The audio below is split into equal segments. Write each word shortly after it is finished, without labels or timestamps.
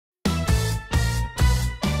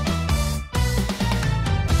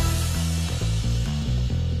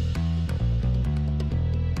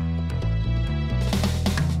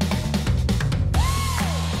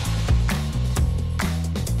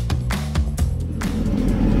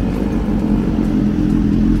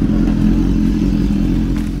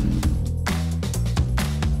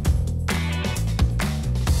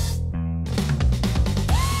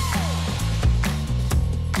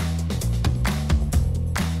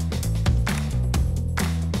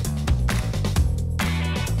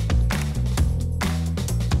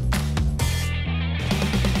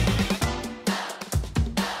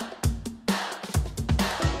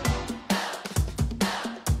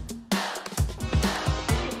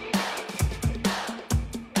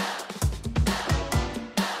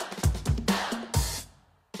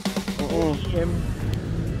OEM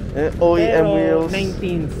Pero wheels.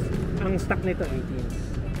 19s. Ang stock nito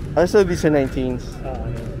 18s. So these are 19s.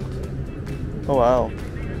 Oh wow.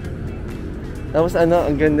 Tapos ano,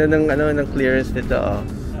 ang ganda ng ng clearance nito.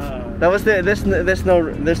 Tapos there's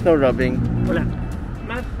no rubbing. Wala.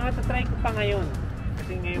 Matatry ko pa ngayon.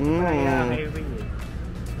 Kasi ngayon pa highway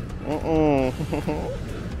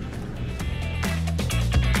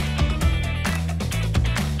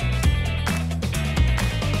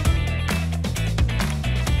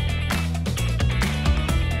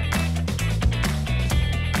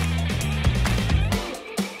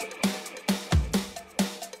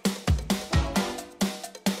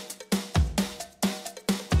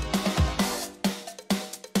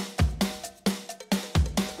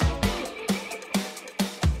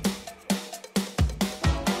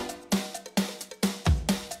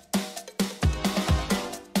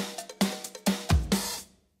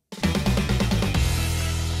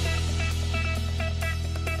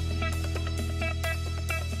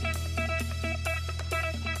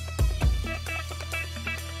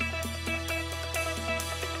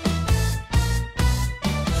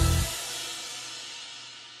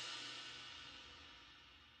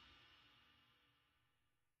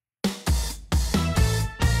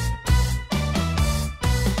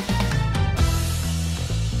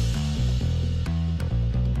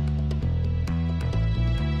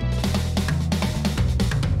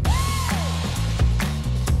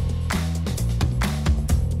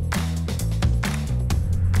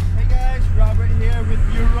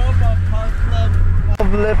Europa Club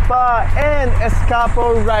of Lipa and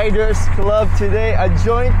Eskapo Riders Club today. A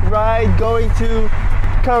joint ride going to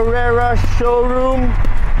Karerra Showroom.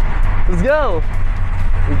 Let's go.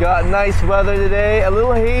 We got nice weather today, a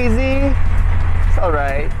little hazy. It's all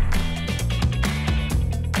right.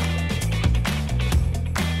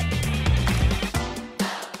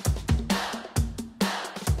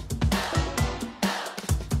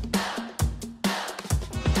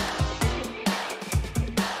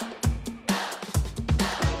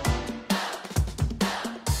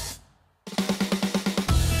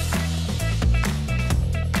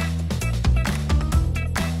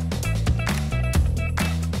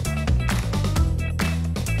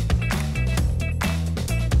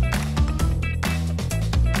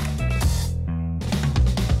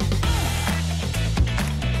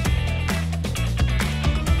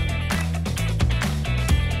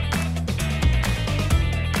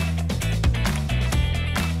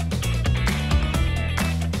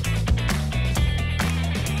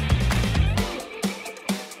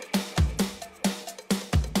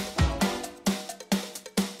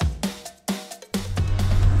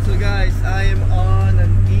 Guys, I am on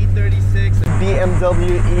an E36,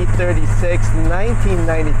 BMW E36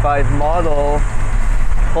 1995 model.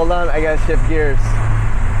 Hold on, I gotta shift gears.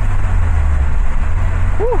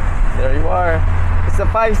 Whew, there you are. It's a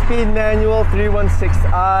 5-speed manual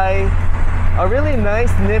 316i. A really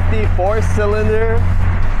nice, nifty 4-cylinder,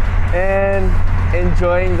 and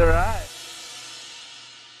enjoying the ride.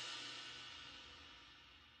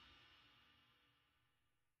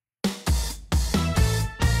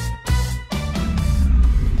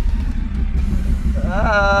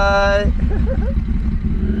 Hi.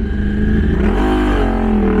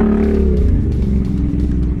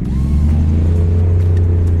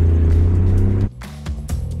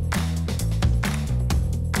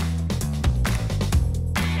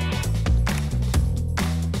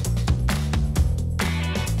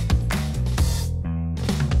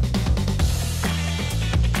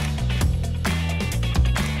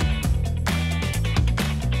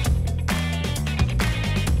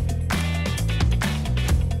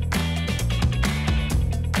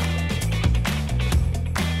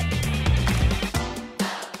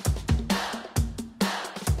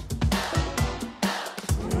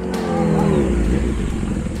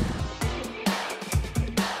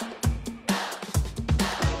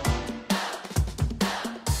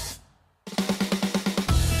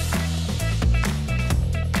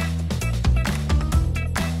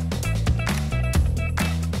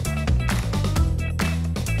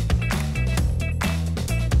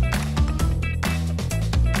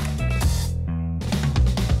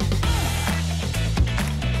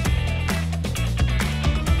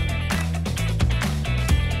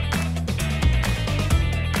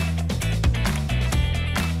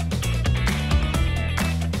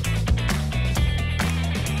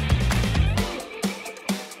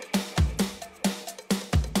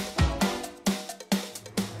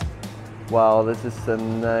 Wow, this is a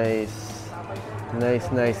nice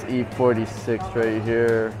E46 right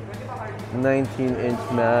here. 19-inch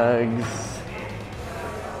mags.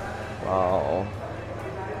 Wow.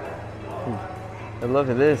 And look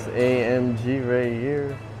at this AMG right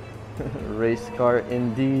here. Race car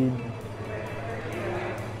indeed.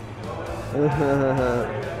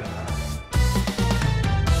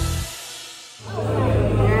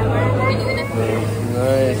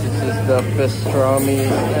 Nice, this is the pastrami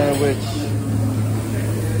sandwich.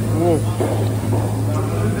 Ooh.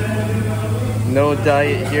 No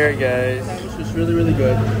diet here, guys. This is really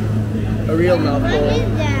good. A real mouthful.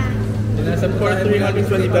 What is that? For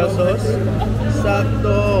 320 pesos.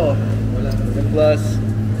 Sakto. And plus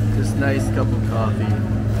this nice cup of coffee.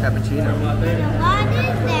 Cappuccino. What is that?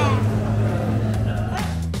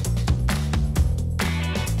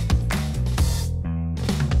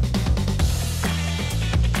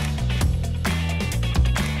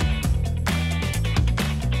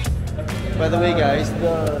 By the way, guys,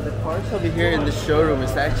 the cars over here in the showroom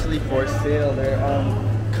is actually for sale. They're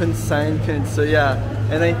consignment. So yeah,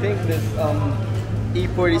 and I think this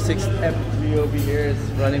E46 M3 over here is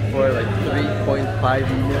running for like 3.5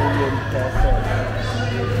 million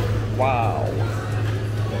pesos. Wow.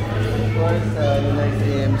 Of course, the nice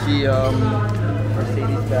AMG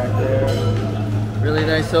Mercedes back there. Really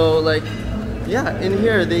nice. So like, yeah, in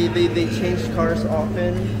here they change cars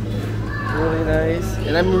often. Really nice,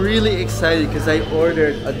 and I'm really excited because I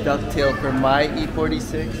ordered a ducktail for my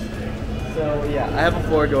E46. So yeah, I have a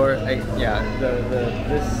 4-door.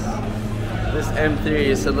 This M3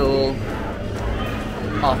 is a little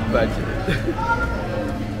off budget.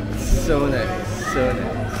 So nice, so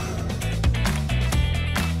nice.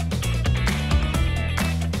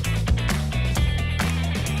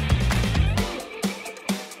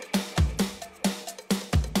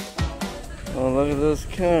 Oh, look at those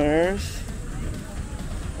cars.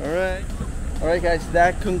 Alright guys,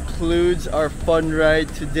 that concludes our fun ride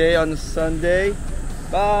today on a Sunday.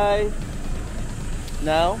 Bye!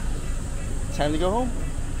 Now, time to go home.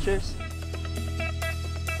 Cheers!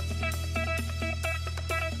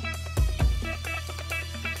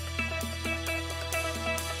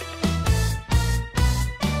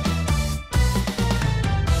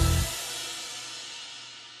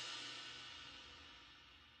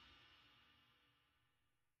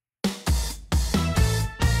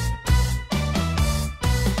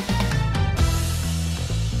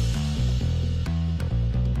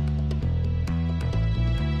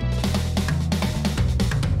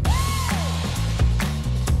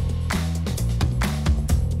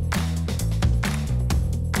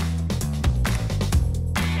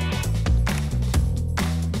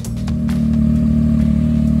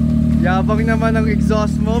 Yabang naman ang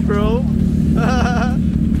exhaust mo, bro.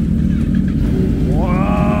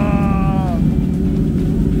 Wow!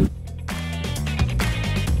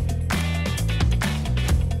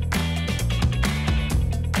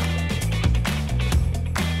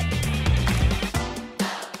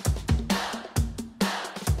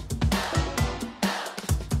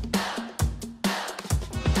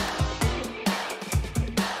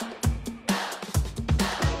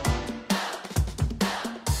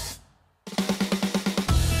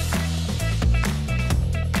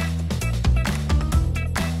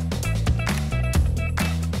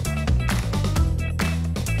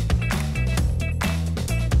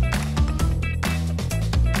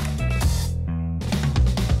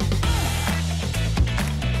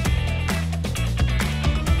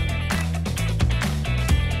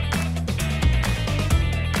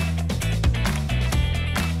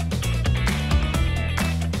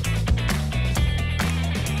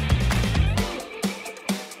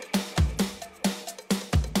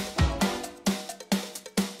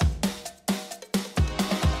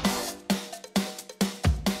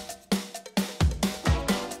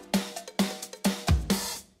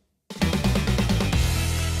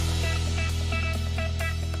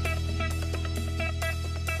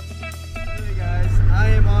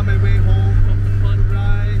 On my way home from the fun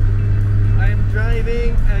ride. I am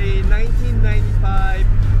driving a 1995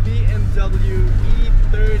 BMW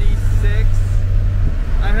E36.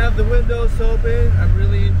 I have the windows open. I'm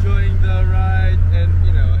really enjoying the ride, and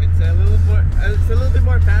you know, it's a little bit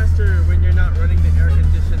more faster when you're not running the air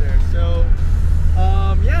conditioner. So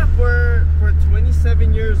yeah, for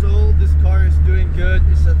 27 years old, this car is doing good.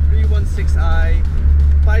 It's a 316i,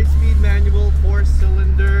 5-speed manual,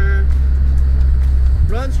 4-cylinder.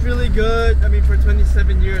 Runs really good. I mean, for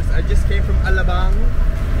 27 years. I just came from ALABANG,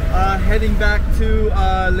 heading back to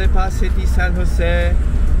Lipa City, San Jose.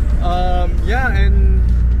 And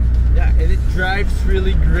it drives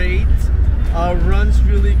really great. Runs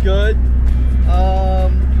really good.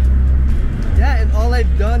 And all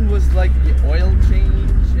I've done was like the oil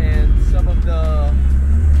change and some of the.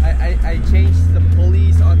 I changed the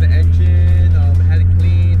pulleys on the engine. Had it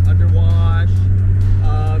cleaned, underwash.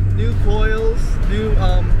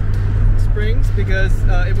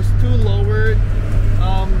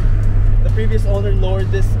 previous owner lowered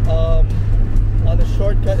this on a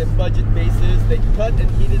shortcut and budget basis. They cut and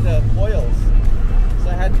heated the coils, so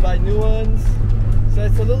I had to buy new ones. So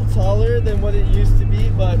it's a little taller than what it used to be,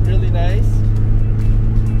 but really nice.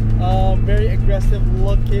 Very aggressive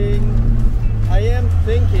looking. I am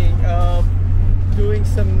thinking of doing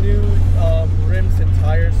some new rims and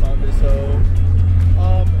tires on this. So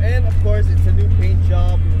and of course it's a new paint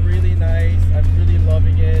job, really nice. I'm really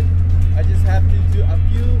loving it. I just have to do a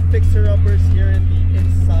few fixer-uppers here in the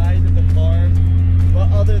inside of the car,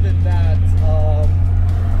 but other than that,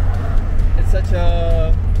 it's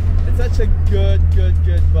such a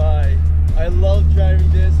good buy. I love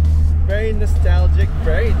driving this. Very nostalgic,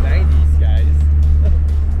 very 90s, guys.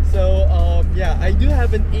 So yeah, I do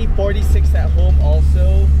have an E46 at home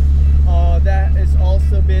also. That has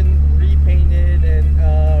also been repainted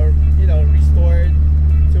and you know, restored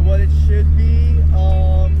to what it should be.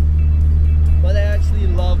 But I actually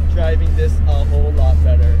love driving this a whole lot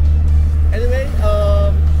better. Anyway,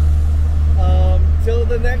 till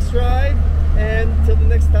the next ride and till the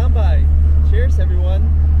next